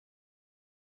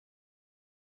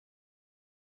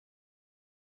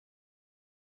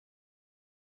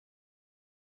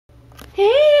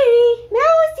Hey,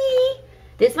 Mousy.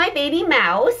 This is my baby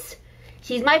mouse.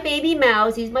 She's my baby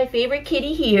mouse. He's my favorite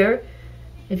kitty here.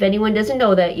 If anyone doesn't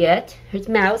know that yet, it's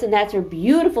Mouse, and that's her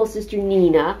beautiful sister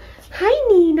Nina. Hi,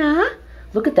 Nina.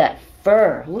 Look at that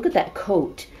fur. Look at that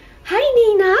coat. Hi,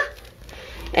 Nina.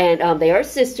 And they are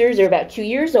sisters. They're about 2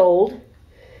 years old.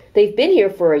 They've been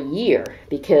here for a year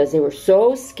because they were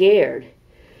so scared.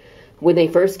 When they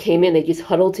first came in, they just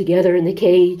huddled together in the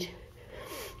cage.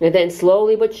 And then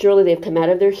slowly but surely, they've come out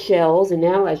of their shells. And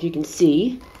now, as you can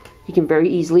see, you can very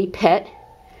easily pet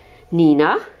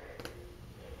Nina.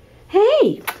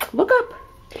 Hey, look up.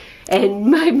 And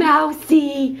my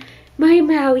Mousy,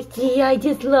 I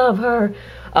just love her.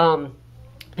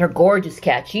 They're gorgeous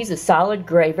cat. She's a solid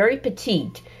gray, very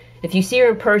petite. If you see her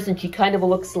in person, she kind of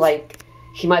looks like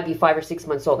she might be 5 or 6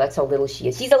 months old. That's how little she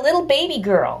is. She's a little baby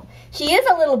girl. She is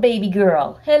a little baby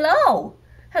girl. Hello.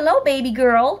 Hello, baby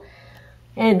girl.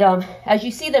 And as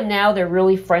you see them now, they're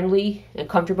really friendly and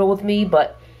comfortable with me,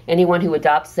 but anyone who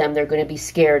adopts them, they're going to be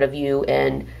scared of you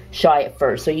and shy at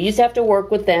first. So you just have to work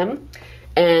with them,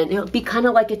 and it'll be kind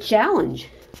of like a challenge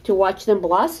to watch them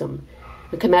blossom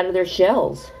and come out of their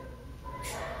shells.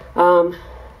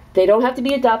 They don't have to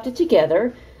be adopted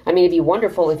together. I mean, it'd be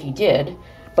wonderful if you did,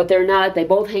 but they're not. They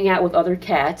both hang out with other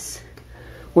cats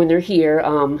when they're here.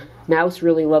 Mouse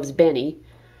really loves Benny.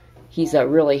 He's a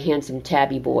really handsome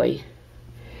tabby boy.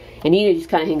 And Nina just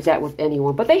kind of hangs out with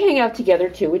anyone. But they hang out together,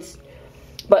 too.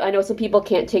 But I know some people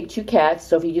can't take 2 cats,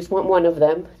 so if you just want one of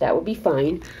them, that would be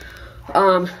fine.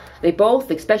 They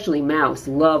both, especially Mouse,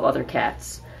 love other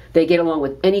cats. They get along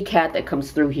with any cat that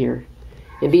comes through here.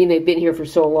 And being they've been here for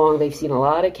so long, they've seen a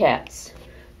lot of cats.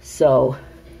 So,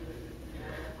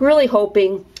 really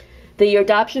hoping the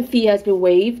adoption fee has been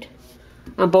waived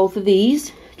on both of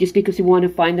these, just because we want to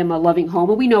find them a loving home.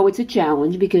 And we know it's a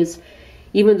challenge because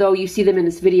even though you see them in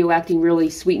this video acting really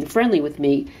sweet and friendly with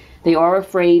me, they are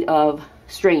afraid of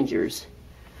strangers.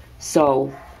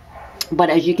 So, but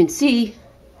as you can see,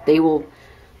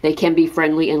 they can be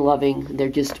friendly and loving. They're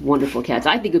just wonderful cats.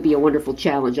 I think it would be a wonderful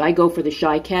challenge. I go for the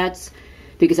shy cats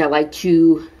because I like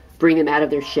to bring them out of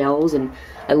their shells, and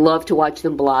I love to watch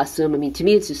them blossom. I mean, to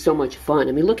me, it's just so much fun.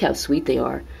 I mean, look how sweet they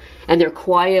are. And they're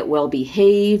quiet,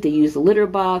 well-behaved. They use the litter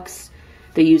box.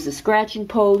 They use the scratching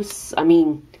posts. I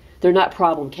mean, they're not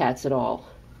problem cats at all.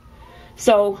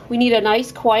 So we need a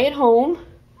nice, quiet home.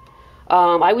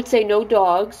 I would say no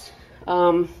dogs,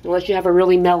 unless you have a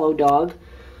really mellow dog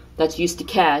that's used to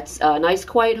cats. A nice,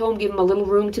 quiet home. Give them a little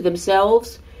room to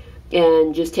themselves,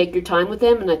 and just take your time with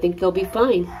them, and I think they'll be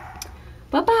fine.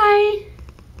 Bye-bye.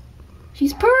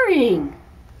 She's purring.